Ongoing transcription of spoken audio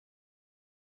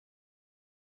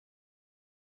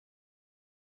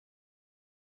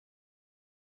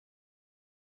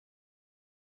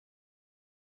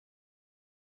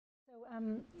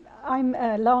I'm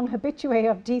a long habitué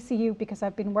of DCU because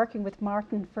I've been working with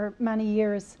Martin for many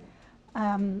years,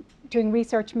 doing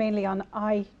research mainly on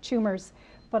eye tumours.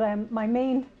 But my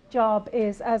main job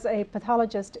is as a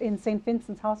pathologist in St.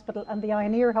 Vincent's Hospital and the Eye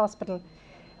and Ear Hospital.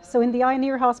 So in the Eye and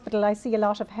Ear Hospital I see a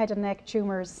lot of head and neck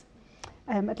tumours,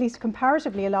 at least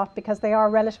comparatively a lot, because they are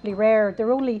relatively rare. There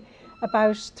are only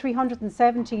about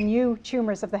 370 new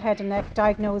tumours of the head and neck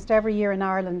diagnosed every year in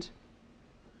Ireland.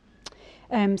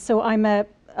 So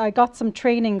I got some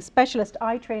training, specialist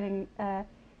eye training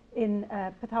in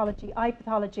pathology, eye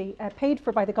pathology, paid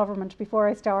for by the government before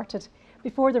I started,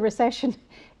 before the recession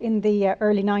in the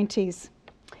early 90s.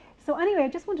 So anyway, I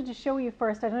just wanted to show you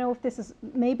first. I don't know if this is,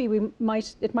 maybe it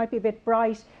might be a bit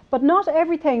bright, but not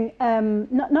everything,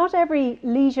 not every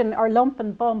lesion or lump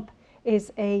and bump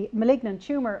is a malignant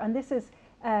tumour. And this is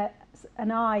an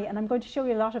eye, and I'm going to show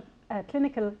you a lot of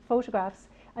clinical photographs.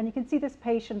 And you can see this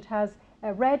patient has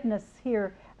redness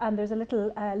here, and there's a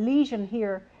little lesion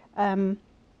here,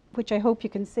 which I hope you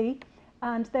can see.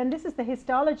 And then this is the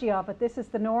histology of it. This is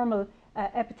the normal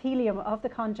epithelium of the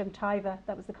conjunctiva.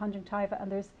 That was the conjunctiva,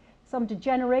 and there's some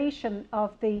degeneration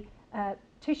of the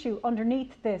tissue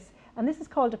underneath this. And this is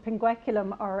called a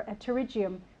pingueculum or a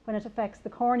pterygium when it affects the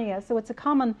cornea. So it's a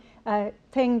common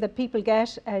thing that people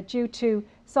get due to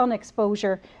sun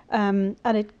exposure, and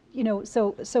it, you know,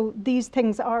 so these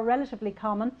things are relatively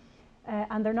common.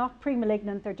 And they're not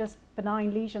pre-malignant, they're just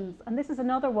benign lesions. And this is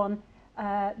another one.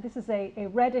 This is a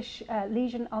reddish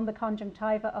lesion on the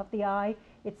conjunctiva of the eye.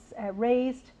 It's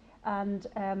raised and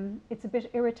it's a bit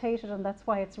irritated, and that's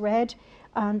why it's red.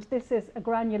 And this is a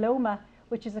granuloma,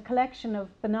 which is a collection of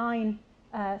benign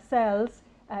cells.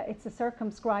 It's a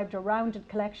circumscribed or rounded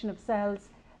collection of cells.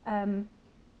 So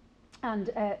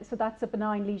that's a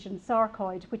benign lesion,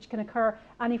 sarcoid, which can occur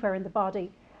anywhere in the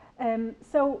body.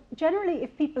 So generally,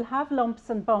 if people have lumps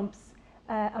and bumps,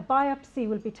 a biopsy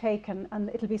will be taken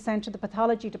and it'll be sent to the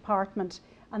pathology department.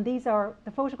 And these are, the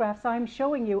photographs I'm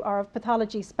showing you are of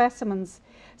pathology specimens.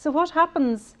 So what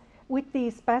happens with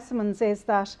these specimens is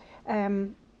that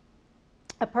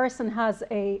a person has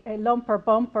a lump or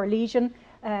bump or lesion,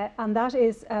 and that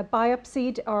is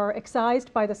biopsied or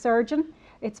excised by the surgeon.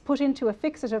 It's put into a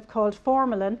fixative called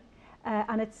formalin,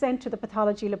 and it's sent to the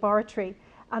pathology laboratory.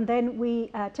 And then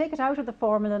we take it out of the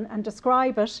formalin and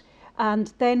describe it,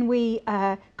 and then we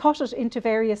cut it into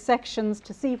various sections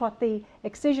to see what the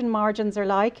excision margins are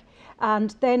like,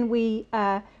 and then we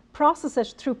process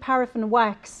it through paraffin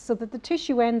wax so that the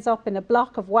tissue ends up in a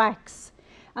block of wax.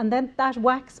 And then that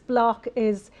wax block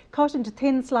is cut into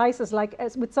thin slices, like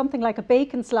with something like a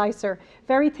bacon slicer,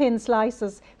 very thin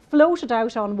slices, floated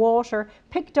out on water,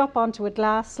 picked up onto a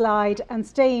glass slide and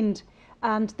stained.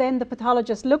 And then the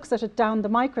pathologist looks at it down the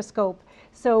microscope.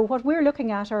 So what we're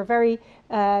looking at are very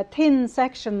thin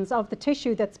sections of the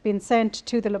tissue that's been sent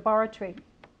to the laboratory.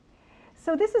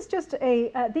 So this is just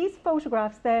these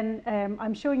photographs then,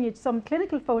 I'm showing you some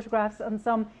clinical photographs and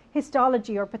some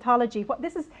histology or pathology.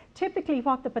 This is typically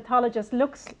what the pathologist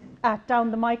looks at down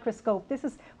the microscope. This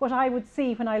is what I would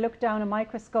see when I look down a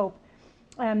microscope.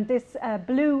 This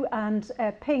blue and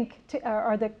pink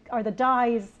are the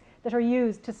dyes that are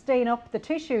used to stain up the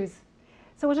tissues.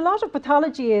 So what a lot of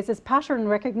pathology is pattern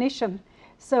recognition.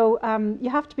 So you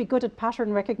have to be good at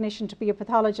pattern recognition to be a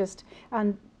pathologist,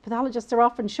 and pathologists are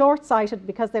often short-sighted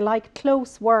because they like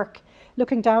close work,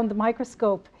 looking down the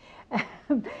microscope.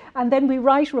 And then we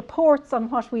write reports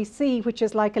on what we see, which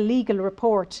is like a legal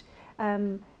report.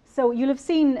 So you'll have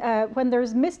seen when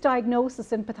there's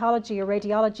misdiagnosis in pathology or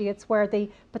radiology, it's where the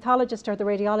pathologist or the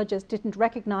radiologist didn't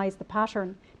recognize the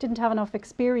pattern, didn't have enough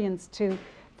experience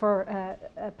for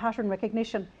pattern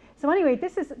recognition. So anyway,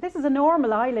 this is a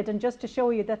normal eyelid, and just to show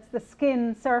you, that's the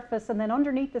skin surface, and then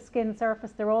underneath the skin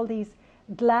surface there are all these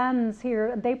glands here,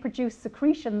 and they produce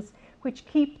secretions which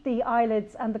keep the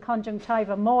eyelids and the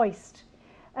conjunctiva moist.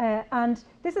 And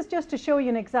this is just to show you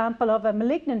an example of a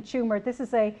malignant tumour. This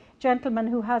is a gentleman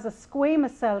who has a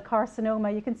squamous cell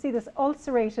carcinoma. You can see this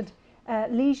ulcerated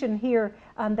lesion here,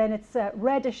 and then it's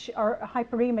reddish or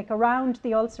hyperemic around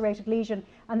the ulcerated lesion,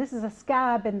 and this is a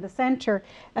scab in the centre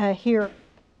here.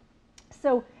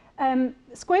 So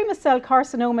squamous cell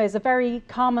carcinoma is a very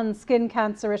common skin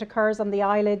cancer. It occurs on the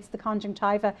eyelids, the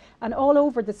conjunctiva, and all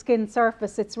over the skin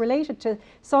surface. It's related to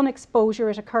sun exposure.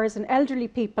 It occurs in elderly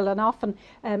people, and often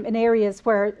in areas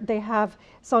where they have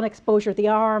sun exposure, the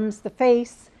arms, the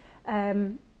face,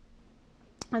 and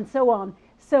so on.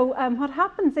 So what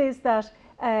happens is that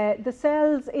the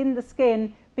cells in the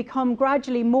skin become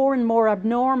gradually more and more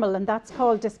abnormal, and that's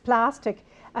called dysplastic.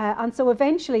 And so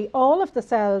eventually all of the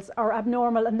cells are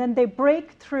abnormal, and then they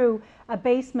break through a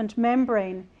basement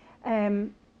membrane.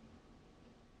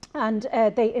 and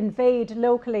they invade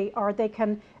locally, or they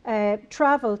can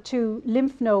travel to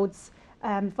lymph nodes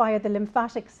via the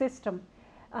lymphatic system,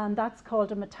 and that's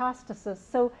called a metastasis.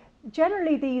 So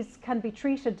generally these can be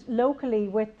treated locally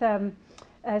with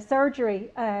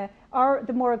surgery, or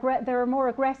there are more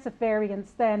aggressive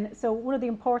variants then. So one of the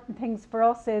important things for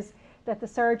us is that the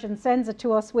surgeon sends it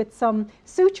to us with some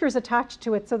sutures attached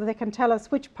to it, so that they can tell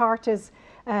us which part is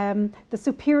the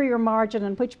superior margin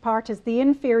and which part is the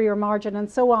inferior margin, and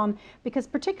so on, because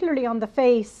particularly on the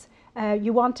face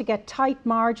you want to get tight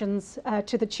margins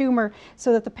to the tumour,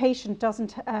 so that the patient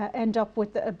doesn't end up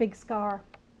with a big scar.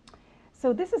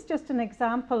 So this is just an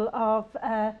example of,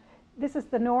 this is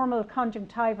the normal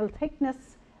conjunctival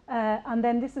thickness, and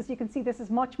then this is, you can see this is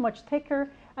much thicker,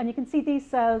 and you can see these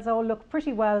cells all look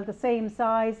pretty well the same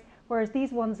size, whereas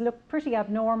these ones look pretty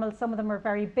abnormal. Some of them are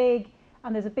very big,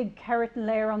 and there's a big keratin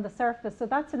layer on the surface. So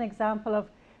that's an example of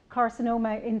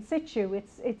carcinoma in situ.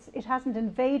 It hasn't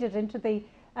invaded into the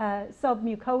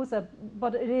submucosa,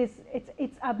 but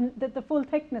the full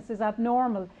thickness is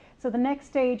abnormal. So the next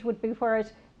stage would be where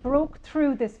it broke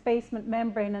through this basement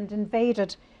membrane and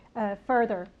invaded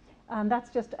further. And that's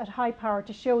just at high power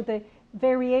to show the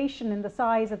variation in the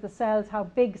size of the cells, how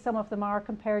big some of them are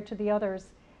compared to the others.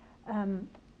 And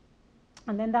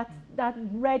then that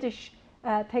reddish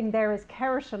thing there is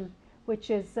keratin, which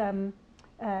is,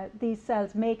 these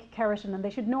cells make keratin, and they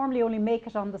should normally only make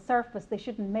it on the surface. They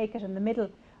shouldn't make it in the middle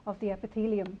of the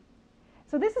epithelium.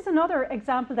 So this is another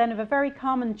example then of a very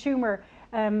common tumour,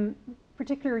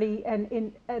 particularly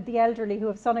in the elderly who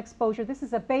have sun exposure. This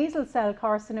is a basal cell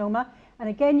carcinoma, and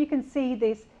again you can see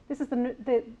this is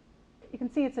you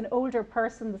can see it's an older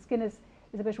person. The skin is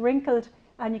a bit wrinkled,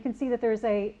 and you can see that there's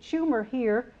a tumour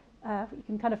here. You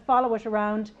can kind of follow it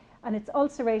around, and it's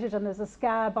ulcerated, and there's a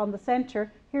scab on the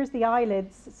centre. Here's the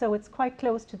eyelids, so it's quite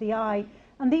close to the eye.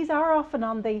 And these are often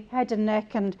on the head and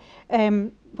neck, and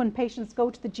when patients go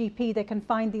to the GP, they can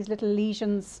find these little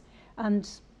lesions, and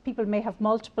people may have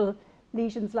multiple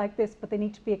lesions like this, but they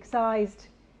need to be excised.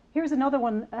 Here's another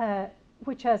one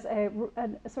which has a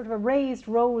sort of a raised,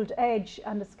 rolled edge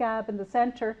and a scab in the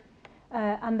centre.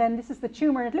 And then this is the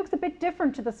tumour. It looks a bit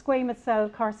different to the squamous cell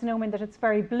carcinoma in that it's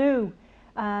very blue.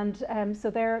 And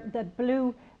so that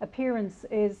blue appearance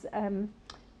is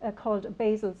called a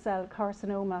basal cell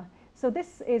carcinoma. So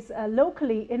this is a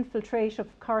locally infiltrative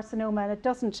carcinoma, and it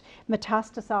doesn't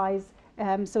metastasize,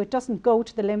 so it doesn't go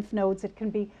to the lymph nodes. It can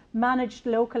be managed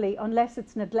locally unless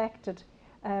it's neglected.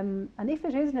 And if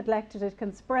it is neglected, it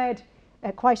can spread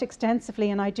quite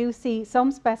extensively. And I do see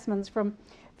some specimens from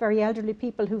very elderly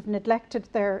people who've neglected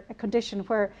their condition,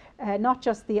 where not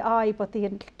just the eye but the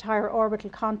entire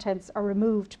orbital contents are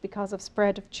removed because of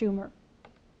spread of tumour.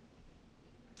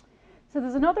 So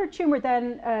there's another tumour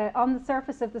then on the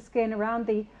surface of the skin around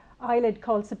the eyelid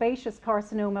called sebaceous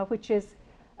carcinoma, which is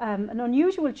an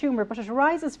unusual tumour, but it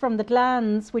arises from the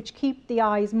glands which keep the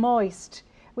eyes moist,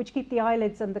 which keep the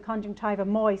eyelids and the conjunctiva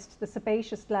moist, the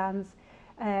sebaceous glands.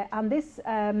 And this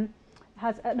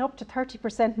has an up to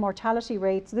 30% mortality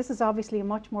rate. So this is obviously a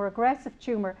much more aggressive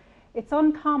tumour. It's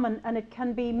uncommon, and it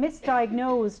can be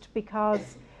misdiagnosed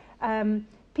because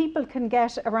people can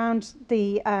get around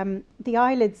the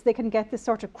eyelids, they can get this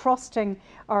sort of crusting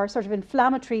or sort of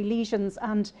inflammatory lesions,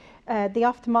 and the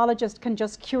ophthalmologist can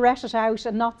just curette it out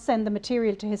and not send the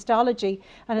material to histology.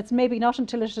 And it's maybe not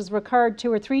until it has recurred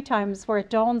 2 or 3 times where it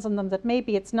dawns on them that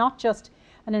maybe it's not just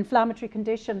an inflammatory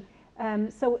condition.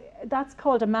 So that's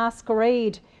called a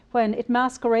masquerade, when it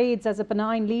masquerades as a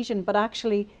benign lesion, but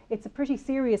actually it's a pretty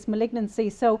serious malignancy.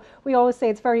 So we always say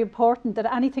it's very important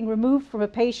that anything removed from a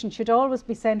patient should always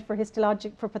be sent for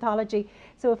for pathology.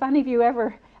 So if any of you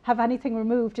ever have anything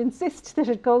removed, insist that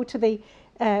it go to the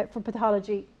for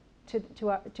pathology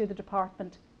to the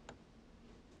department.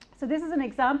 So this is an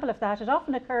example of that. It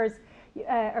often occurs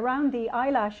around the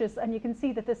eyelashes, and you can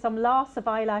see that there's some loss of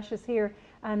eyelashes here,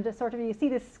 and sort of you see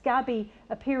this scabby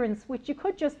appearance, which you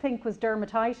could just think was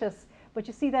dermatitis, but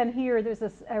you see then here there's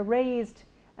a raised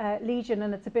lesion,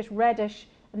 and it's a bit reddish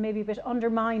and maybe a bit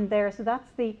undermined there. So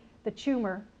that's the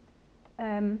tumour.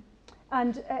 And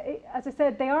as I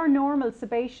said, they are normal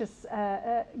sebaceous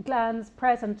glands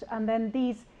present, and then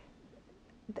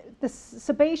the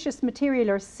sebaceous material,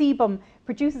 or sebum,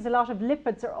 produces a lot of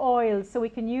lipids or oils, so we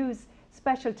can use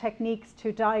special techniques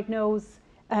to diagnose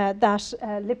that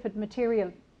lipid material.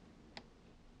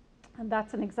 And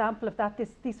that's an example of that.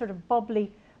 These sort of bubbly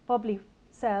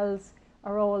cells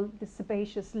are all the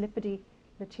sebaceous lipidy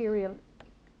material.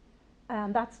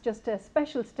 And that's just a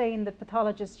special stain that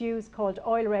pathologists use called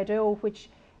oil red O, which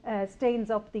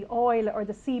stains up the oil or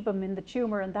the sebum in the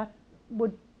tumour, and that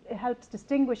it helps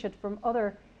distinguish it from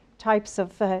other types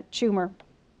of tumour.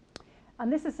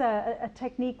 And this is a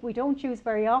technique we don't use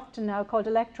very often now, called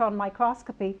electron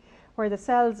microscopy, where the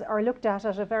cells are looked at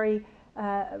a very,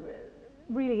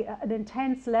 really an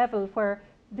intense level, where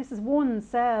this is one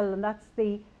cell, and that's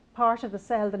the part of the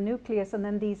cell, the nucleus, and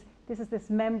then this is this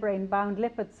membrane-bound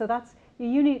lipid. So that's,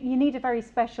 you need a very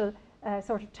special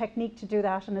sort of technique to do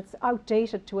that, and it's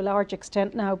outdated to a large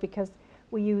extent now because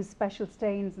we use special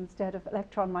stains instead of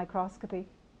electron microscopy.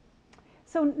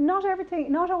 So not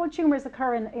all tumours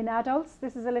occur in adults.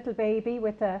 This is a little baby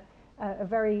with a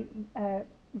very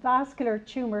vascular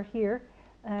tumour here,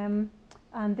 and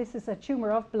this is a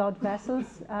tumour of blood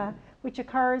vessels, which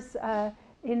occurs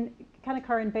can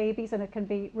occur in babies, and it can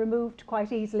be removed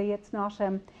quite easily. It's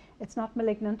not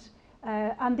malignant.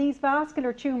 And these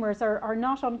vascular tumours are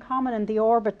not uncommon in the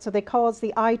orbit, so they cause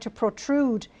the eye to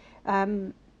protrude.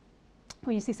 When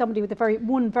you see somebody with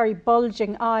one very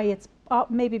bulging eye, it's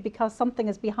maybe because something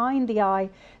is behind the eye,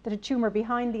 that a tumour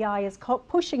behind the eye is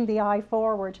pushing the eye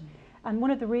forward. And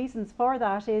one of the reasons for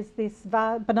that is this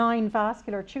benign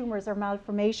vascular tumours or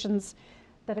malformations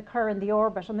that occur in the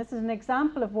orbit. And this is an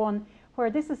example of one where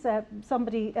this is a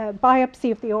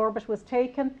biopsy of the orbit was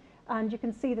taken, and you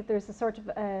can see that there's a sort of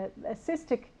a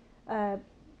cystic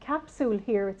capsule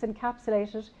here. It's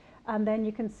encapsulated, and then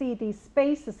you can see these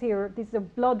spaces here. These are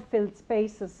blood-filled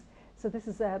spaces. So this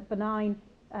is a benign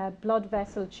blood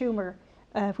vessel tumour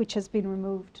which has been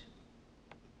removed.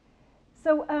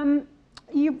 So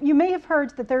you may have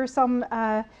heard that there are some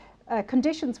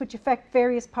conditions which affect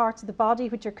various parts of the body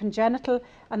which are congenital,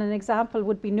 and an example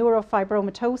would be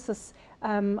neurofibromatosis,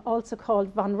 also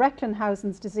called von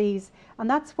Recklinghausen's disease, and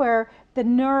that's where the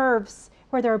nerves,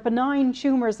 where there are benign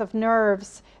tumours of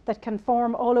nerves that can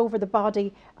form all over the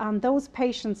body, and those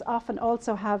patients often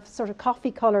also have sort of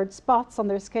coffee-coloured spots on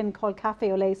their skin called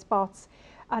café au lait spots,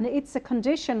 and it's a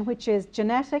condition which is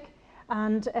genetic,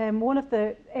 and one of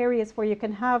the areas where you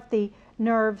can have the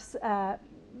nerves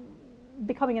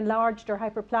becoming enlarged or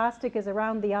hyperplastic is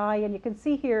around the eye, and you can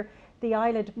see here the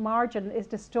eyelid margin is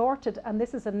distorted, and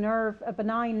this is a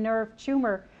benign nerve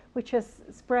tumour which has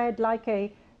spread like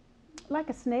a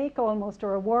snake almost,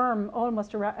 or a worm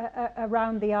almost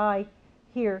around the eye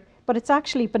here, but it's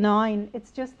actually benign.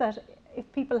 It's just that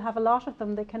if people have a lot of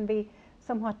them, they can be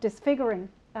somewhat disfiguring,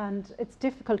 and it's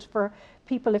difficult for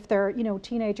people if they're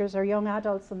teenagers or young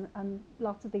adults, and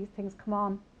lots of these things come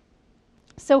on.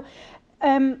 So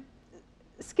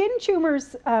skin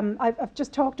tumours, I've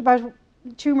just talked about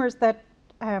tumours that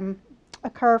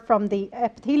occur from the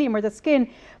epithelium or the skin,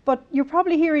 but you're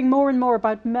probably hearing more and more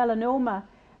about melanoma,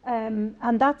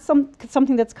 and that's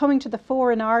something that's coming to the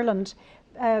fore in Ireland,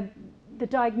 the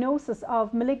diagnosis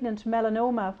of malignant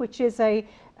melanoma, which is a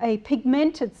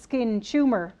pigmented skin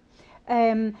tumour.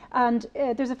 And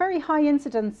there's a very high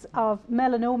incidence of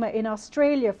melanoma in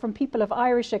Australia from people of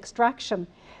Irish extraction,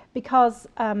 because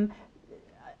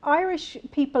Irish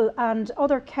people and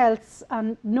other Celts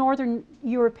and Northern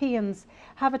Europeans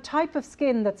have a type of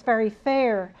skin that's very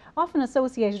fair, often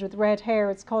associated with red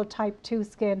hair. It's called type 2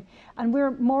 skin, and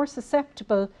we're more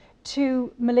susceptible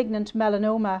to malignant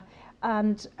melanoma.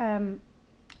 And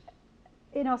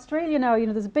in Australia now,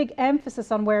 there's a big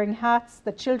emphasis on wearing hats,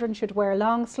 that children should wear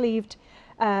long-sleeved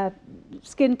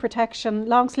skin protection,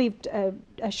 long-sleeved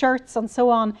shirts and so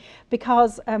on,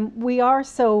 because we are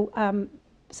so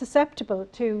susceptible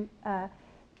to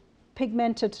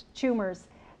pigmented tumours.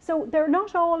 So they're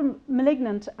not all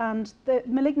malignant, and the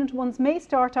malignant ones may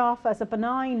start off as a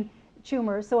benign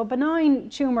tumour. So a benign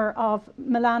tumour of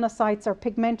melanocytes or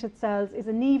pigmented cells is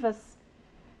a nevus,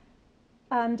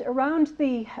 and around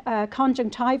the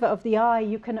conjunctiva of the eye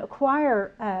you can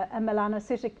acquire a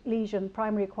melanocytic lesion,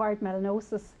 primary acquired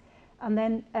melanosis, and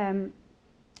then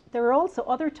there are also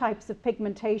other types of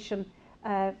pigmentation.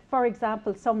 For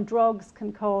example, some drugs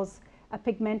can cause a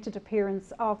pigmented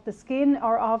appearance of the skin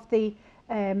or of the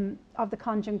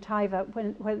conjunctiva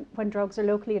when drugs are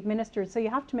locally administered. So you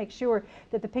have to make sure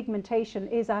that the pigmentation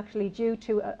is actually due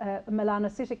to a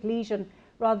melanocytic lesion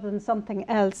rather than something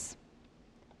else.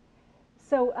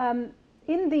 So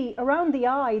around the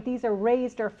eye, these are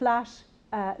raised or flat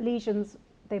lesions.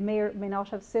 They may or may not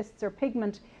have cysts or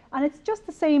pigment, and it's just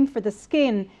the same for the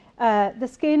skin. The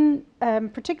skin,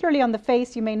 particularly on the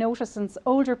face, you may notice in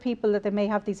older people that they may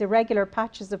have these irregular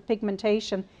patches of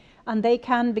pigmentation, and they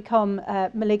can become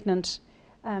malignant.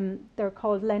 They're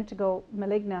called lentigo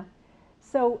maligna.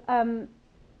 So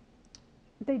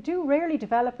they do rarely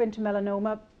develop into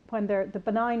melanoma when they're the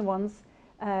benign ones,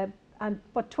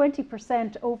 but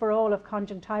 20% overall of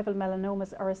conjunctival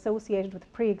melanomas are associated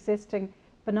with pre-existing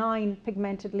benign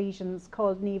pigmented lesions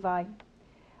called nevi.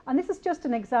 And this is just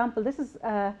an example. This is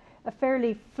a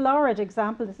fairly florid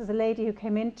example. This is a lady who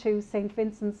came into St.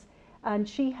 Vincent's, and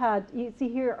she had, you see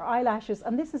here, eyelashes,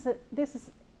 and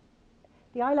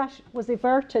the eyelash was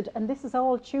everted, and this is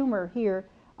all tumour here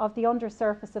of the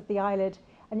undersurface of the eyelid,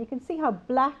 and you can see how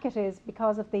black it is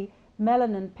because of the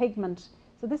melanin pigment.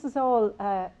 So this is all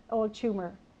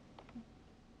tumour.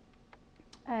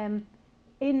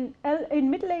 In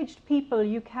middle-aged people,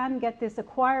 you can get this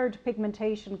acquired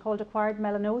pigmentation called acquired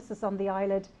melanosis on the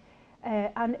eyelid,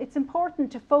 and it's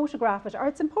important to photograph it, or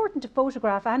it's important to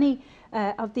photograph any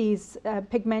of these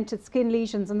pigmented skin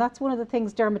lesions, and that's one of the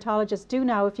things dermatologists do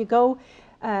now. If you go,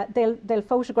 they'll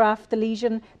photograph the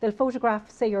lesion, they'll photograph,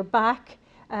 say, your back,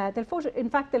 in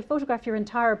fact they'll photograph your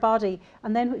entire body,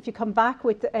 and then if you come back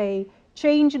with a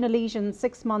change in a lesion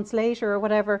 6 months later or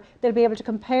whatever, they'll be able to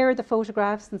compare the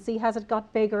photographs and see, has it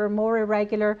got bigger, more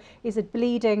irregular, is it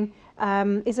bleeding,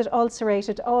 is it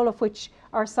ulcerated, all of which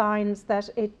are signs that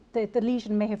the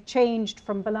lesion may have changed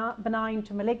from benign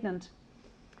to malignant.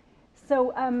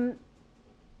 So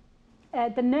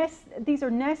these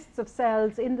are nests of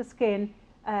cells in the skin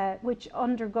which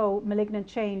undergo malignant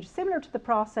change, similar to the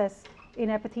process in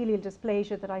epithelial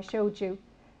dysplasia that I showed you.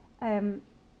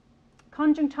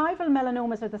 Conjunctival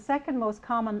melanomas are the second most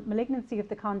common malignancy of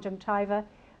the conjunctiva,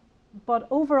 but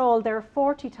overall they're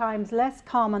 40 times less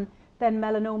common than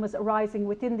melanomas arising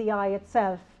within the eye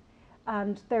itself,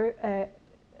 and they're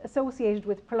associated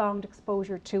with prolonged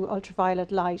exposure to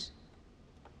ultraviolet light.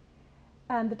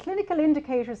 And the clinical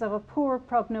indicators of a poor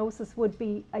prognosis would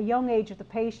be a young age of the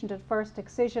patient at first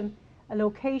excision, a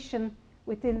location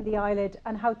within the eyelid,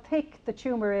 and how thick the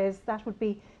tumour is. That would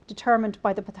be determined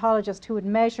by the pathologist, who would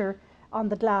measure on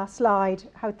the glass slide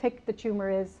how thick the tumour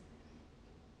is.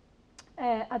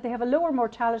 They have a lower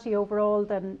mortality overall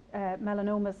than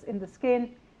melanomas in the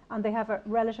skin, and they have a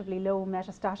relatively low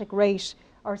metastatic rate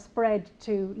or spread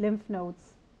to lymph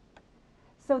nodes.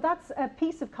 So that's a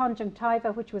piece of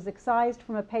conjunctiva which was excised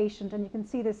from a patient, and you can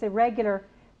see this irregular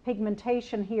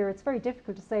pigmentation here. It's very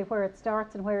difficult to say where it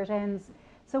starts and where it ends.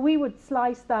 So we would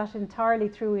slice that entirely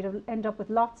through. We'd end up with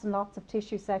lots and lots of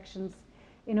tissue sections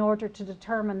in order to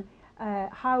determine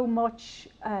how much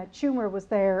tumour was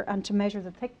there and to measure the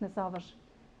thickness of it.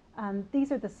 And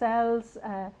these are the cells.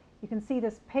 You can see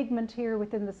this pigment here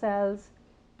within the cells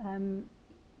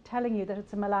telling you that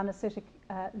it's a melanocytic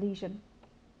lesion.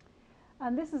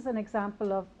 And this is an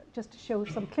example of, just to show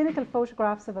some clinical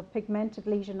photographs of a pigmented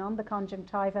lesion on the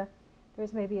conjunctiva.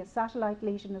 There's maybe a satellite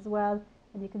lesion as well,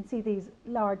 and you can see these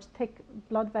large thick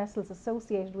blood vessels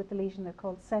associated with the lesion. They're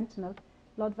called sentinel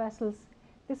blood vessels.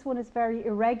 This one is very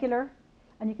irregular,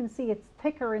 and you can see it's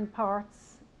thicker in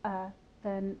parts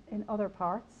than in other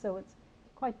parts, so it's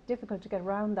quite difficult to get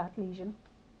around that lesion.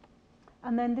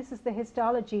 And then this is the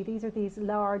histology. These are these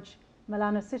large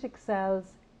melanocytic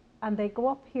cells, and they go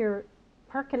up here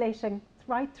percolating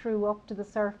right through up to the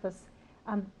surface,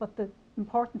 but the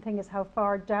important thing is how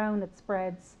far down it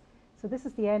spreads. So this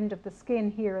is the end of the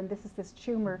skin here, and this is this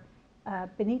tumour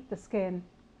beneath the skin,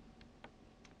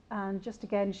 and just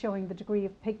again showing the degree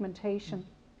of pigmentation.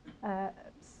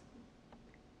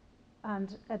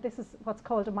 This is what's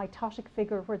called a mitotic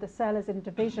figure, where the cell is in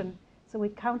division. So we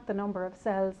count the number of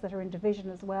cells that are in division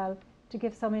as well to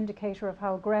give some indicator of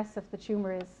how aggressive the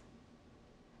tumour is.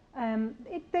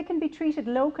 They can be treated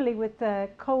locally with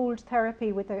cold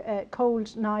therapy, with a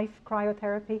cold knife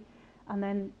cryotherapy, and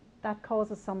then that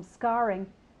causes some scarring,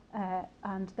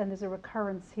 and then there's a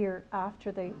recurrence here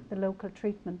after the local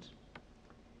treatment.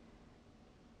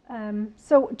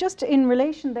 So just in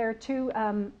relation there to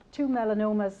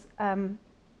melanomas,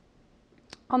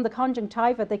 on the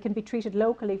conjunctiva, they can be treated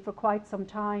locally for quite some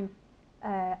time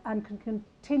and can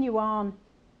continue on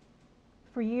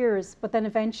for years, but then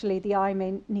eventually the eye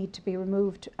may need to be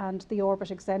removed and the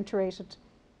orbit exenterated.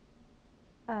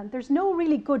 There's no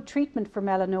really good treatment for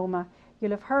melanoma.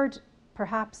 You'll have heard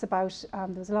perhaps about,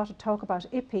 there's a lot of talk about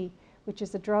IPI, which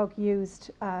is a drug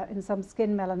used in some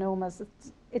skin melanomas.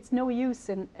 It's no use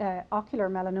in ocular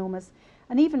melanomas,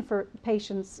 and even for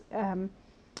patients,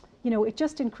 it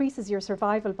just increases your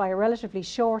survival by a relatively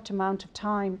short amount of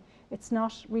time. It's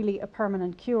not really a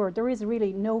permanent cure. There is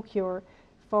really no cure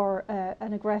for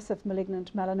an aggressive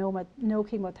malignant melanoma. No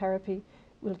chemotherapy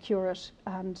will cure it,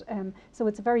 and so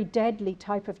it's a very deadly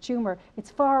type of tumour.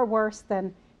 It's far worse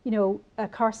than a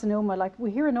carcinoma. Like,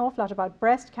 we hear an awful lot about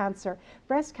breast cancer.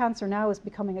 Breast cancer now is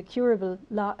becoming a curable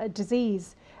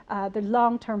disease. The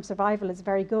long-term survival is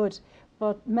very good,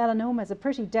 but melanoma is a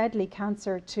pretty deadly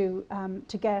cancer to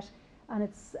get, and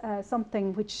it's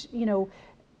something which,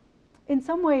 in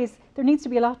some ways there needs to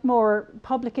be a lot more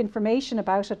public information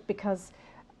about it, because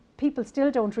people still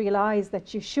don't realise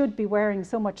that you should be wearing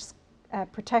so much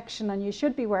protection, and you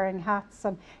should be wearing hats,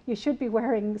 and you should be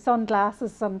wearing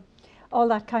sunglasses and all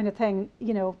that kind of thing.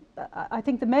 You know, I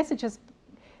think the message is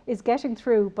getting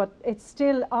through, but it's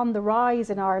still on the rise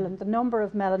in Ireland. The number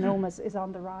of melanomas is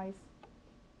on the rise.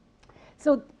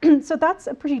 So, so that's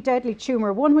a pretty deadly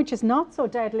tumour. One which is not so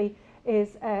deadly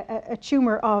is a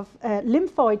tumour of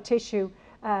lymphoid tissue.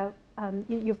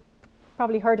 You've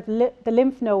probably heard of the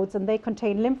lymph nodes, and they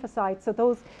contain lymphocytes. So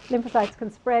those lymphocytes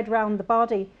can spread around the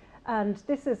body. And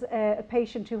this is a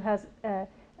patient who has a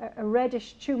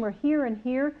reddish tumour here and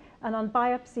here. And on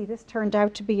biopsy, this turned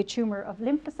out to be a tumour of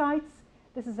lymphocytes.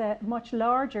 This is a much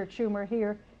larger tumour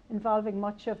here, involving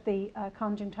much of the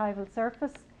conjunctival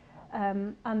surface.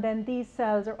 And then these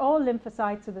cells are all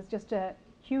lymphocytes, so there's just a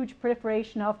huge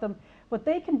proliferation of them. But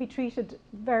they can be treated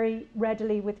very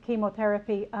readily with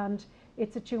chemotherapy, and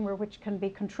it's a tumour which can be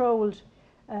controlled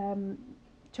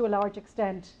to a large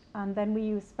extent. And then we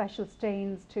use special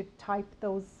stains to type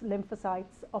those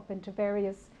lymphocytes up into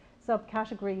various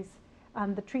subcategories,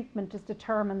 and the treatment is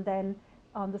determined then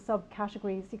on the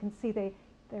subcategories. You can see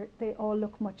they all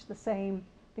look much the same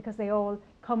because they all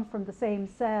come from the same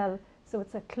cell, so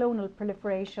it's a clonal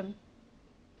proliferation.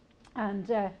 And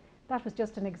that was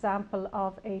just an example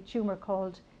of a tumour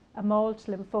called a Malt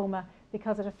lymphoma,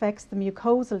 because it affects the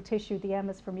mucosal tissue. The M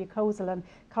is for mucosal, and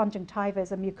conjunctiva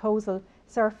is a mucosal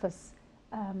surface.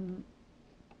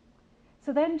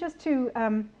 So then just to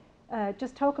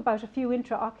just talk about a few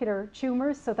intraocular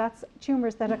tumours. So that's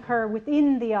tumours that occur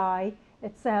within the eye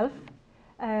itself.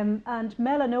 And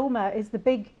melanoma is the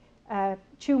big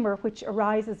tumour which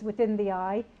arises within the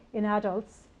eye in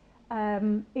adults.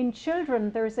 In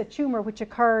children, there's a tumour which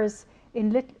occurs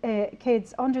in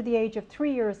kids under the age of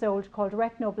 3 years old called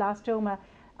retinoblastoma,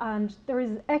 and there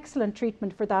is excellent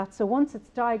treatment for that. So once it's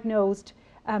diagnosed,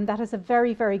 that has a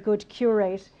very, very good cure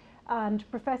rate. And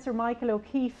Professor Michael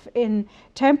O'Keefe in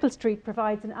Temple Street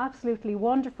provides an absolutely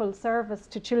wonderful service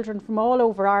to children from all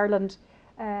over Ireland.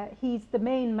 He's the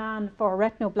main man for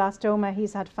retinoblastoma.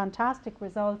 He's had fantastic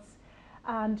results,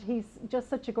 and he's just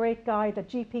such a great guy that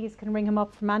GPs can ring him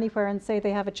up from anywhere and say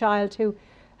they have a child who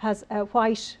has a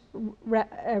white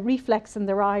reflex in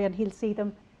their eye, and he'll see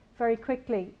them very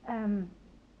quickly.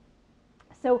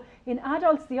 So in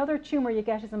adults, the other tumour you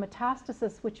get is a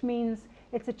metastasis, which means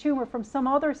it's a tumour from some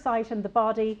other site in the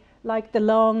body, like the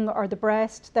lung or the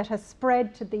breast, that has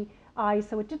spread to the eye.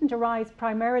 So it didn't arise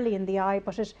primarily in the eye,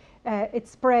 but it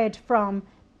spread from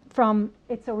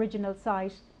its original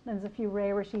site. And there's a few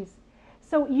rarities.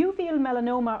 So uveal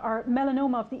melanoma, or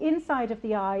melanoma of the inside of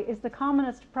the eye, is the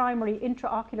commonest primary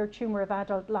intraocular tumour of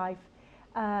adult life.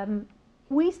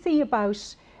 We see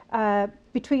about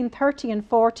between 30 and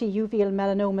 40 uveal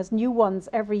melanomas, new ones,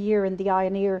 every year in the eye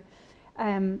and ear.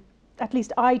 At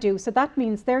least I do. So that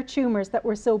means they're tumours that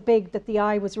were so big that the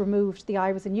eye was removed, the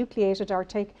eye was enucleated, or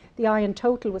the eye in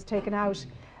total was taken out.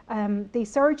 The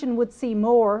surgeon would see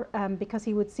more because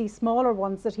he would see smaller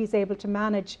ones that he's able to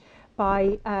manage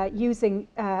by using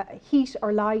heat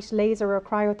or light, laser or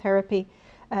cryotherapy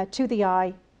to the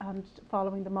eye and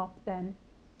following them up then.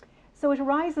 So it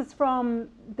arises from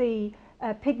the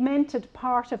pigmented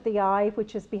part of the eye,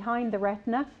 which is behind the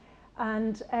retina,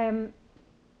 and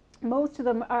most of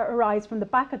them arise from the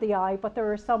back of the eye, but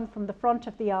there are some from the front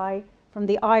of the eye, from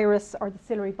the iris or the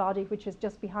ciliary body, which is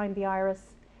just behind the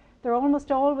iris. They're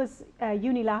almost always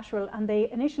unilateral, and they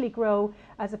initially grow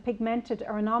as a pigmented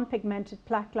or a non-pigmented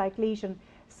plaque-like lesion.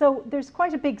 So there's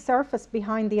quite a big surface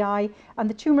behind the eye, and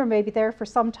the tumour may be there for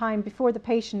some time before the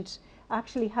patient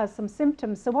actually has some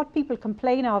symptoms. So what people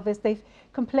complain of is they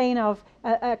complain of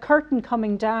a curtain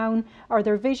coming down, or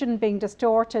their vision being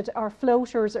distorted, or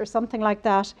floaters or something like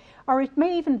that. Or it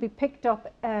may even be picked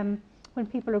up when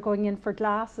people are going in for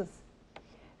glasses.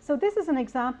 So this is an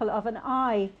example of an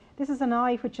eye. This is an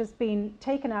eye which has been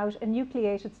taken out,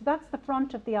 enucleated. So that's the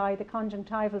front of the eye, the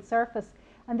conjunctival surface.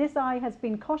 And this eye has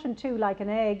been cut in two like an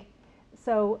egg,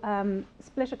 so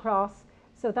split across.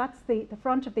 So that's the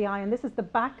front of the eye, and this is the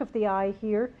back of the eye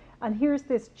here. And here's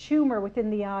this tumour within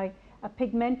the eye, a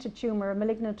pigmented tumour, a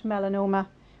malignant melanoma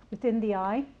within the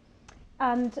eye.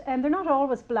 And they're not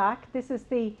always black. This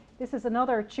is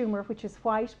another tumour which is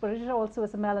white, but it also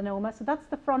is a melanoma. So that's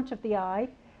the front of the eye.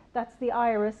 That's the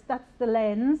iris, that's the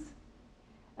lens.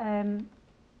 And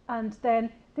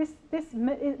then this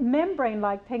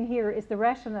membrane-like thing here is the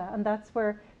retina, and that's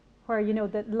where you know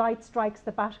the light strikes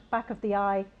the back of the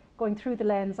eye, going through the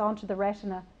lens onto the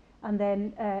retina. And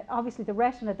then obviously the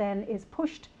retina then is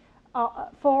pushed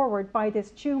forward by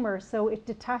this tumour, so it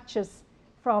detaches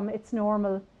from its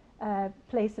normal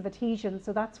place of adhesion.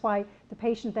 So that's why the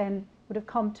patient then would have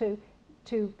come to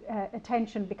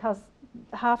attention, because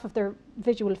half of their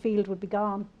visual field would be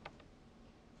gone.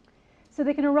 So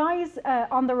they can arise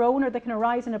on their own, or they can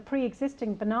arise in a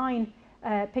pre-existing benign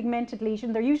pigmented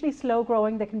lesion. They're usually slow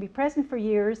growing, they can be present for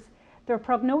years. Their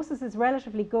prognosis is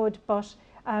relatively good, but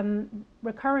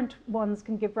recurrent ones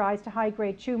can give rise to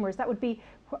high-grade tumours. That would be,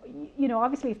 you know,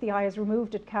 obviously if the eye is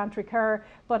removed it can't recur,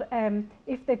 but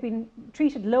if they've been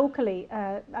treated locally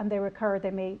and they recur,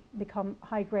 they may become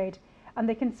high-grade. And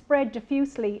they can spread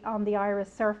diffusely on the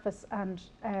iris surface and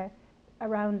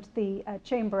around the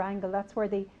chamber angle. That's where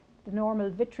the normal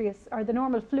vitreous, or the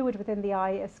normal fluid within the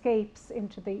eye, escapes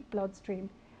into the bloodstream.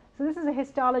 So this is a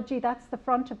histology. That's the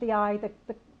front of the eye,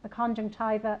 the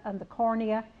conjunctiva and the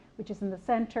cornea, which is in the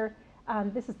center.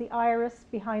 And this is the iris.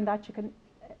 Behind that you can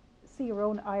see your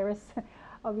own iris,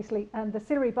 obviously, and the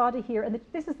ciliary body here. And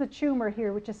this is the tumor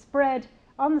here, which is spread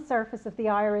on the surface of the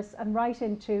iris and right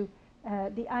into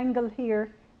the angle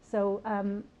here. So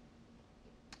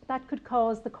that could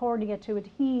cause the cornea to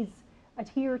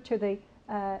adhere to the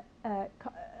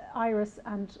iris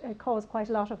and cause quite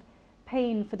a lot of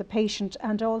pain for the patient,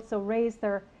 and also raise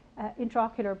their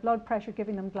intraocular blood pressure,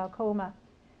 giving them glaucoma.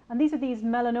 And these are these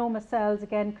melanoma cells,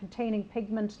 again containing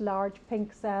pigment, large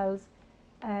pink cells,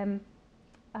 and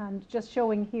just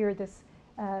showing here this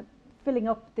filling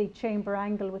up the chamber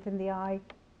angle within the eye.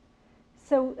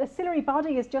 So a ciliary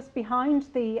body is just behind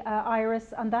the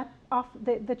iris, and that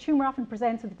the tumour often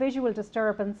presents with visual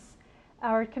disturbance,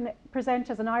 or it can present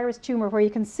as an iris tumour where you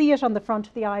can see it on the front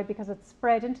of the eye because it's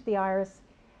spread into the iris.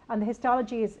 And the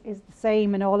histology is the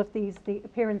same in all of these, the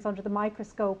appearance under the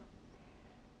microscope.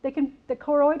 The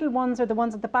choroidal ones, or the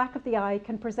ones at the back of the eye,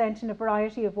 can present in a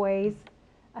variety of ways.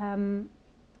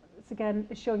 This again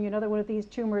is showing you another one of these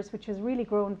tumours which has really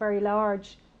grown very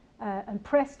large and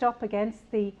pressed up against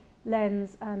the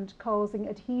lens and causing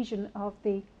adhesion of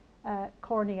the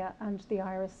cornea and the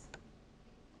iris.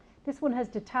 This one has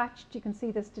detached. You can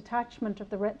see this detachment of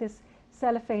this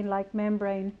cellophane-like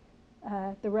membrane,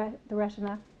 the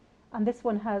retina. And this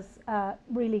one has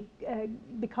really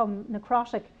become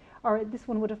necrotic, or this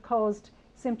one would have caused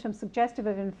symptoms suggestive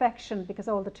of infection because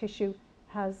all the tissue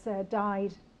has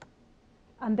died.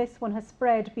 And this one has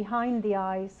spread behind the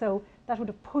eye, so that would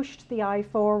have pushed the eye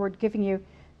forward, giving you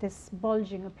this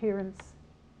bulging appearance.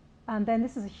 And then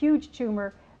this is a huge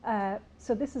tumour.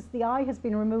 So this is, the eye has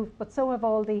been removed, but so have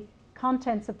all the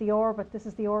contents of the orbit. This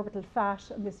is the orbital fat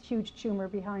and this huge tumour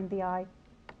behind the eye.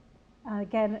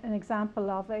 Again, an example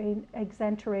of an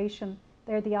exenteration.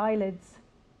 They're the eyelids,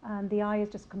 and the eye has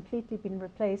just completely been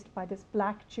replaced by this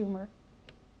black tumour.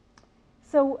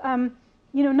 So,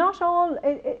 you know, not all,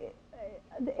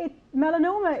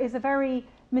 melanoma is a very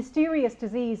mysterious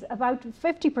disease. About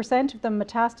 50% of them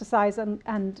metastasize,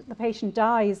 and the patient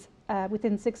dies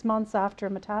within 6 months after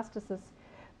metastasis.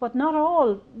 But not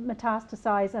all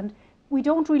metastasize, and we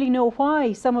don't really know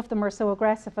why some of them are so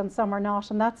aggressive and some are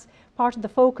not, and that's part of the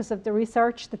focus of the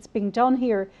research that's being done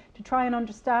here to try and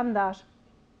understand that.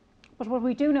 But what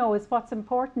we do know is what's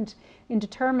important in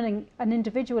determining an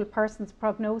individual person's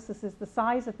prognosis is the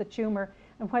size of the tumour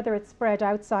and whether it's spread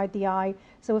outside the eye.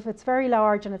 So if it's very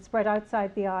large and it's spread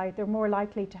outside the eye, they're more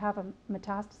likely to have a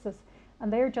metastasis.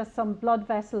 And they're just some blood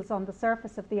vessels on the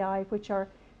surface of the eye which are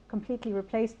completely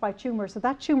replaced by tumour. So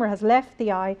that tumour has left the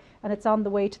eye and it's on the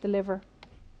way to the liver.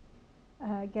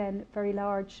 Again, very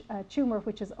large tumour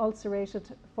which is ulcerated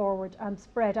forward and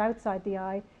spread outside the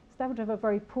eye. So that would have a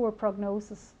very poor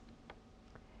prognosis.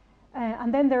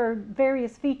 And then there are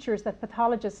various features that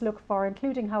pathologists look for,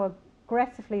 including how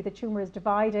aggressively the tumour is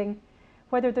dividing,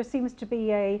 whether there seems to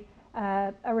be a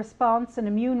response, an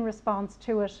immune response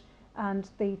to it, and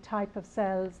the type of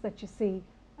cells that you see.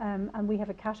 And we have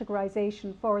a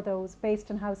categorization for those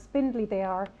based on how spindly they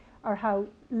are, or how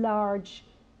large,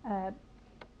 and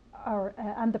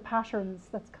the patterns.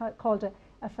 That's called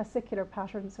a fascicular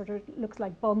pattern, sort of looks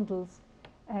like bundles,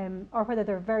 or whether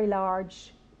they're very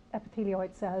large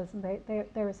epithelioid cells and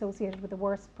they're associated with a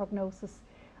worse prognosis,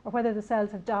 or whether the cells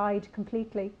have died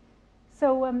completely.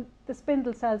 So the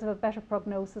spindle cells have a better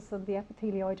prognosis and the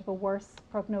epithelioid have a worse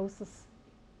prognosis.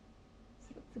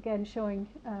 So it's again showing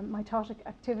mitotic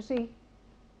activity,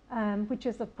 which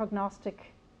is a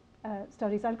prognostic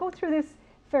studies. I'll go through this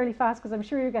fairly fast because I'm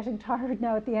sure you're getting tired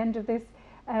now at the end of this.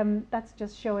 That's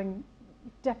just showing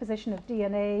deposition of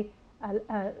DNA,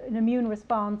 an immune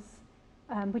response,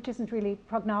 which isn't really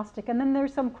prognostic. And then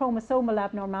there's some chromosomal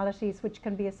abnormalities which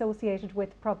can be associated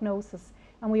with prognosis,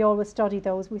 and we always study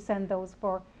those. We send those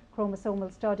for chromosomal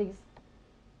studies.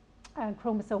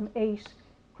 Chromosome 8,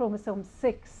 chromosome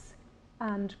 6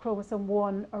 and chromosome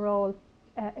 1 are all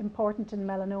important in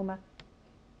melanoma.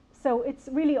 So it's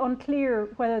really unclear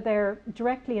whether they're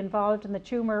directly involved in the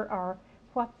tumour or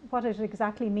what it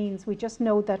exactly means. We just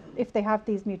know that if they have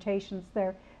these mutations,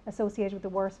 they're associated with a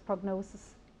worse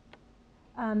prognosis.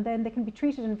 And then they can be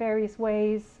treated in various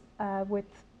ways with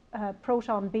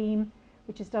proton beam,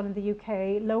 which is done in the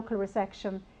UK, local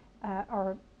resection,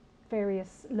 or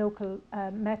various local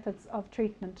methods of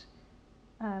treatment.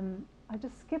 I'll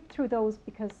just skip through those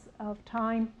because of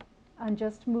time and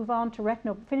just move on to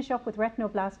finish up with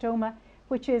retinoblastoma,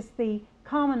 which is the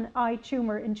common eye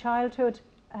tumour in childhood.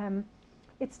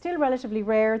 It's still relatively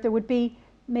rare. There would be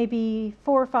maybe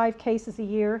 4 or 5 cases a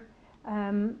year,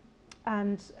 and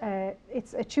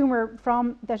it's a tumour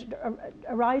that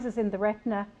arises in the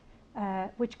retina,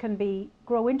 which can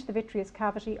grow into the vitreous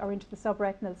cavity or into the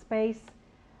subretinal space.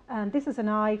 And this is an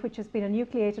eye which has been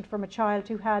enucleated from a child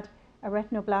who had a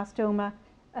retinoblastoma,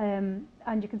 and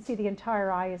you can see the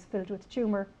entire eye is filled with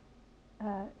tumour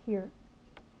here.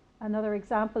 Another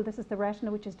example, this is the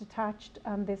retina which is detached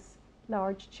and this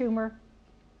large tumour.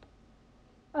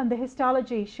 And the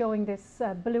histology showing this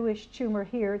bluish tumour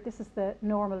here, this is the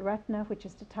normal retina which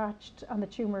is detached, and the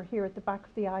tumour here at the back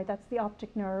of the eye, that's the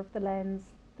optic nerve, the lens,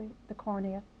 the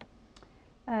cornea.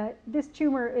 This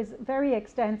tumour is very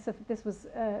extensive. This was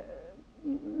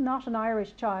not an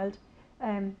Irish child,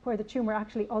 where the tumour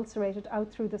actually ulcerated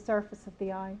out through the surface of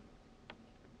the eye.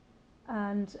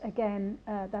 And again,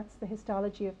 that's the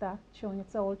histology of that, showing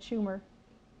it's all tumour.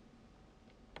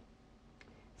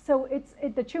 So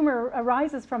the tumour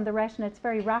arises from the retina. It's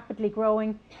very rapidly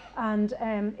growing, and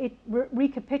it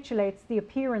recapitulates the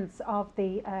appearance of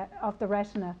the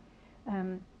retina.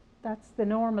 That's the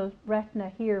normal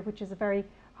retina here, which is a very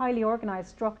highly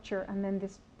organised structure, and then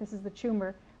this is the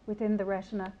tumour within the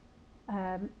retina,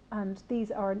 and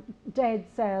these are dead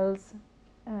cells,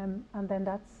 and then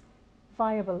that's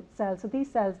viable cells. So these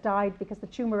cells died because the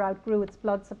tumour outgrew its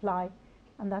blood supply,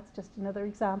 and that's just another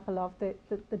example of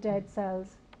the dead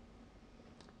cells.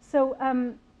 So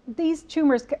these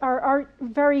tumours are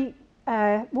very,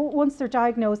 once they're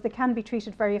diagnosed, they can be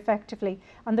treated very effectively.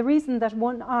 And the reason that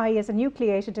one eye is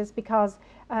enucleated is because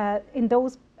in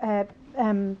those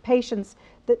patients,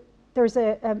 there's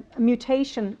a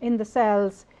mutation in the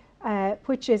cells,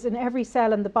 which is in every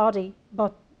cell in the body,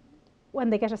 but when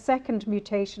they get a second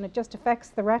mutation, it just affects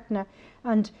the retina.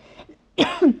 And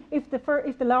if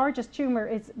the largest tumour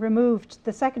is removed,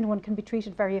 the second one can be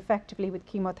treated very effectively with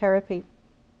chemotherapy.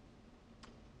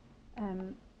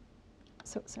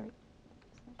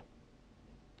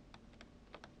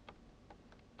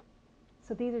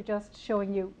 So these are just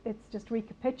showing you, it's just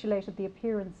recapitulated the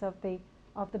appearance of the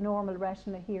normal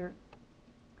retina here.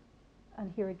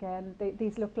 And here again,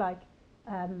 these look like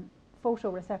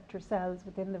photoreceptor cells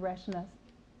within the retina.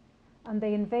 And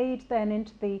they invade then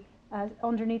into the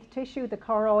underneath tissue, the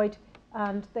choroid,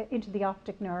 and into the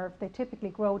optic nerve. They typically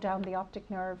grow down the optic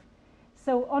nerve.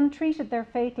 So untreated, they're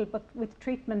fatal, but with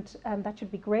treatment that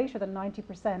should be greater than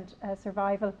 90%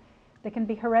 survival. They can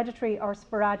be hereditary or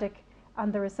sporadic,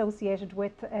 and they're associated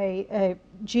with a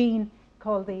gene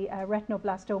called the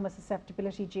retinoblastoma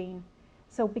susceptibility gene.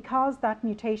 So because that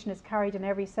mutation is carried in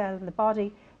every cell in the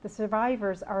body, the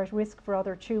survivors are at risk for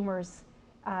other tumours,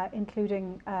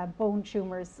 including bone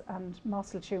tumours and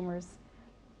muscle tumours.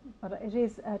 But it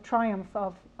is a triumph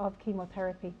of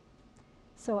chemotherapy.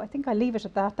 So I think I'll leave it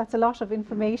at that. That's a lot of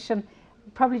information.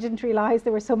 Probably didn't realise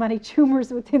there were so many tumours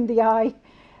within the eye,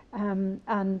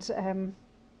 and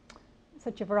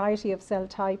such a variety of cell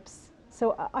types.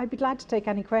 So I'd be glad to take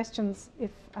any questions if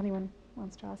anyone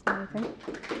wants to ask anything.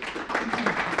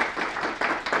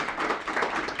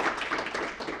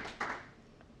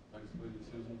 Thanks,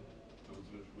 Susan. Loads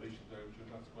of information there. Would you like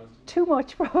to ask questions? Too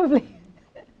much, probably.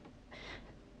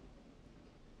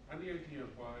 Any idea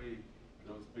why, I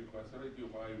know it's a big question, any idea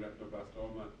why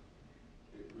retinoblastoma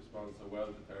responds so well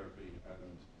to therapy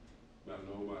and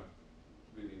melanoma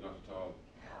really not at all?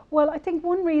 Well, I think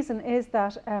one reason is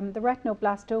that the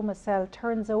retinoblastoma cell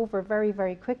turns over very,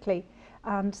 very quickly.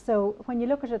 And so when you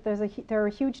look at it, there are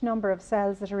a huge number of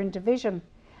cells that are in division.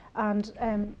 And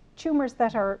tumours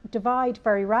that divide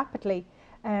very rapidly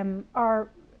are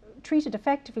treated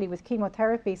effectively with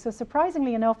chemotherapy. So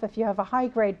surprisingly enough, if you have a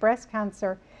high-grade breast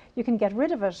cancer, you can get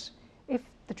rid of it if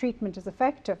the treatment is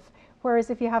effective. Whereas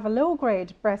if you have a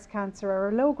low-grade breast cancer or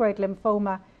a low-grade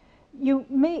lymphoma, you'll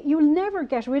never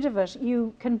get rid of it.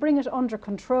 You can bring it under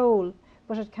control,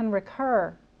 but it can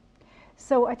recur.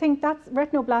 So I think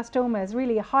retinoblastoma is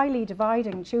really a highly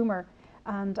dividing tumour,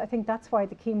 and I think that's why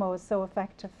the chemo is so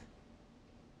effective.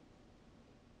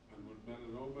 And would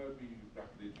melanoma be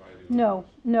rapidly dividing?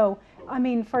 No. I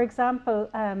mean, for example,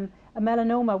 a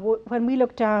melanoma, when we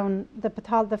look down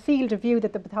the field of view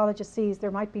that the pathologist sees,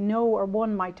 there might be no or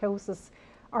one mitosis,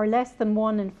 or less than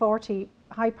 1 in 40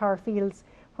 high power fields,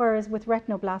 whereas with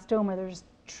retinoblastoma there's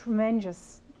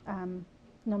tremendous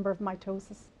number of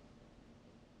mitosis.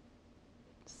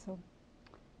 So.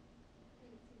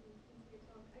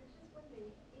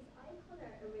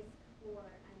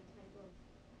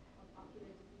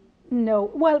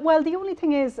 No. Well, the only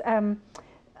thing is,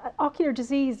 ocular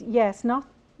disease, yes, not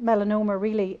melanoma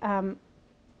really,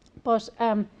 but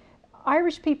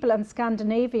Irish people and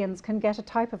Scandinavians can get a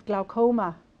type of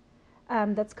glaucoma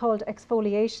that's called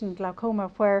exfoliation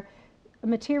glaucoma, where a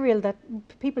material that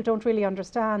people don't really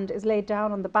understand is laid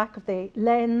down on the back of the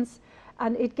lens,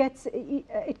 and it gets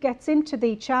into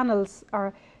the channels,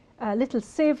 or little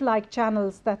sieve-like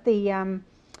channels that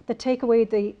that take away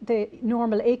the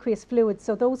normal aqueous fluid.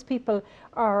 So those people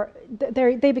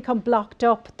they become blocked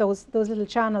up, those little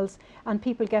channels, and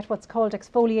people get what's called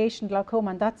exfoliation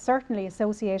glaucoma, and that's certainly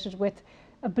associated with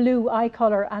a blue eye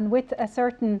colour and with a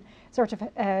certain sort of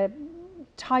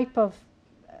type of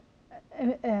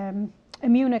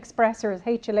immune expressors,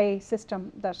 HLA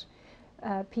system, that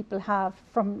people have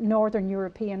from Northern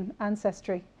European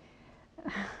ancestry.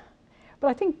 But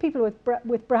I think people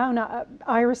with brown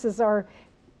irises are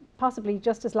possibly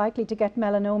just as likely to get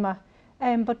melanoma.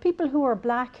 But people who are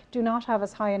black do not have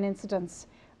as high an incidence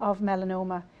of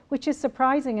melanoma, which is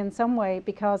surprising in some way,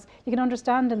 because you can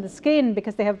understand in the skin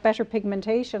because they have better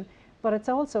pigmentation, but it's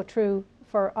also true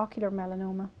for ocular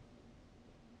melanoma.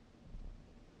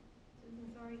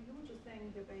 Sorry, you were just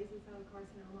saying the basal cell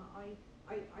carcinoma. I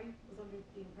was under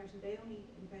the impression they only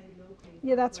invade locally.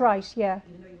 Yeah, that's right, yeah.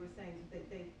 Even though you were saying they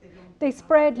don't. They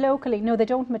spread locally. No, they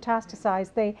don't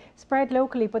metastasize. They spread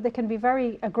locally, but they can be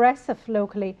very aggressive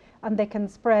locally, and they can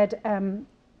spread,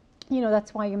 you know,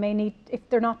 that's why you may need, if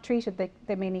they're not treated,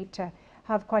 they may need to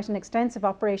have quite an extensive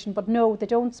operation. But no, they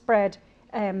don't spread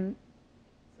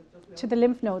to the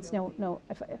lymph nodes. No.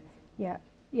 Yeah,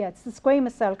 it's the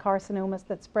squamous cell carcinomas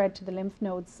that spread to the lymph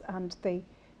nodes and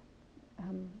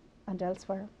and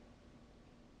elsewhere.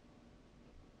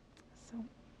 So.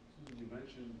 Susan, you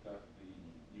mentioned that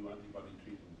the new antibody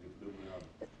treatment, the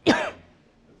Biomedical,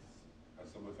 has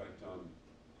some effect on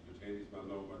cutaneous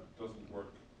melanoma. Doesn't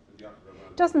work for the ocular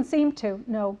melanoma. Doesn't seem to,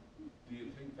 no. Do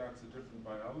you think that's a different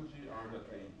biology, or that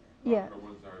the ocular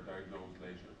ones are diagnosed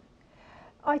later?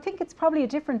 I think it's probably a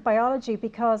different biology,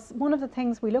 because one of the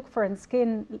things we look for in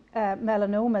skin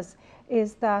melanomas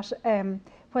is that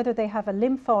whether they have a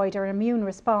lymphoid or an immune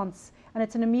response, and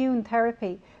it's an immune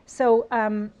therapy. So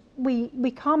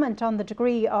we comment on the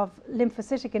degree of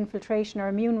lymphocytic infiltration or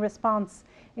immune response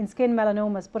in skin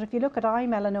melanomas, but if you look at eye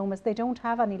melanomas, they don't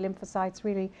have any lymphocytes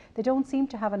really. They don't seem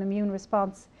to have an immune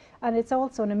response, and it's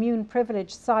also an immune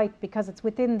privileged site because it's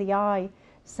within the eye,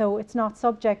 so it's not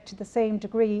subject to the same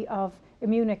degree of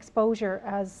immune exposure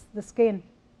as the skin.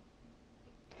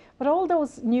 But all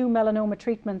those new melanoma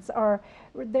treatments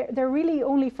they're really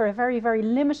only for a very, very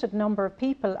limited number of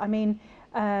people. I mean,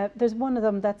 there's one of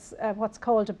them that's what's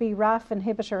called a BRAF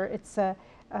inhibitor. It's a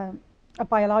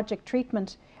biologic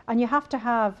treatment, and you have to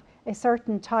have a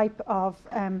certain type of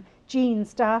gene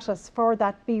status for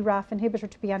that BRAF inhibitor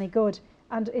to be any good,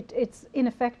 and it's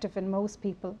ineffective in most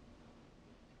people.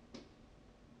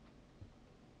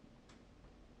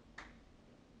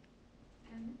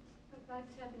 About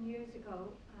 7 years ago,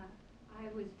 I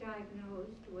was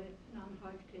diagnosed with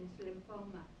non-Hodgkin's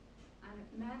lymphoma, and it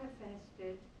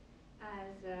manifested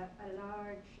as a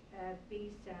large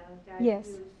B-cell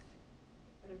diffuse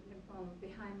lymphoma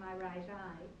behind my right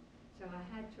eye. So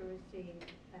I had to receive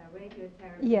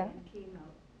radiotherapy and chemo.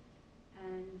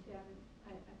 And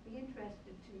I'd be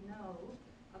interested to know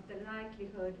of the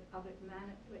likelihood of it,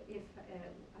 if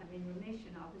I'm in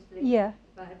remission, obviously. Yeah.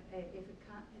 But if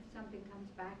something comes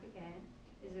back again,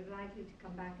 is it likely to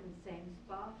come back in the same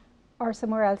spot? Or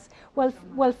somewhere else?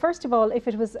 Well, first of all, if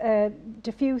it was a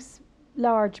diffuse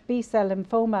large B-cell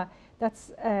lymphoma,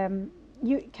 that's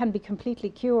can be completely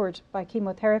cured by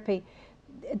chemotherapy.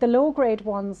 The low-grade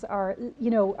ones are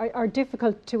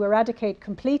difficult to eradicate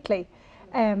completely,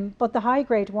 but the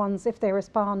high-grade ones, if they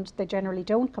respond, they generally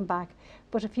don't come back.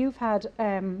 But if you've had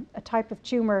a type of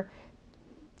tumour,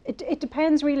 it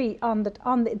depends really on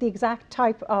the exact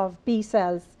type of B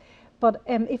cells. But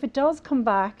if it does come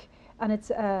back and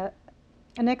it's a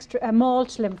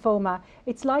malt lymphoma,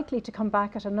 it's likely to come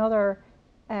back at another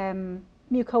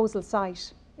mucosal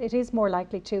site. It is more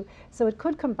likely to. So it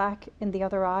could come back in the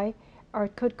other eye, or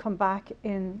it could come back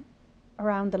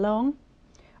around the lung,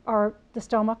 or the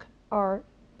stomach, or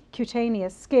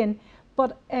cutaneous skin.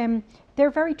 But they're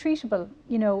very treatable,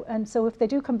 and so if they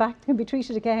do come back, they can be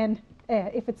treated again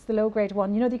if it's the low grade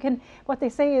one. You know, what they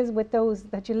say is with those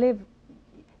that you live,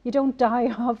 you don't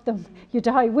die of them, you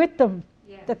die with them.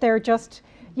 Yeah. That they're just,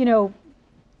 you know,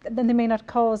 then they may not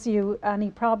cause you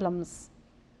any problems.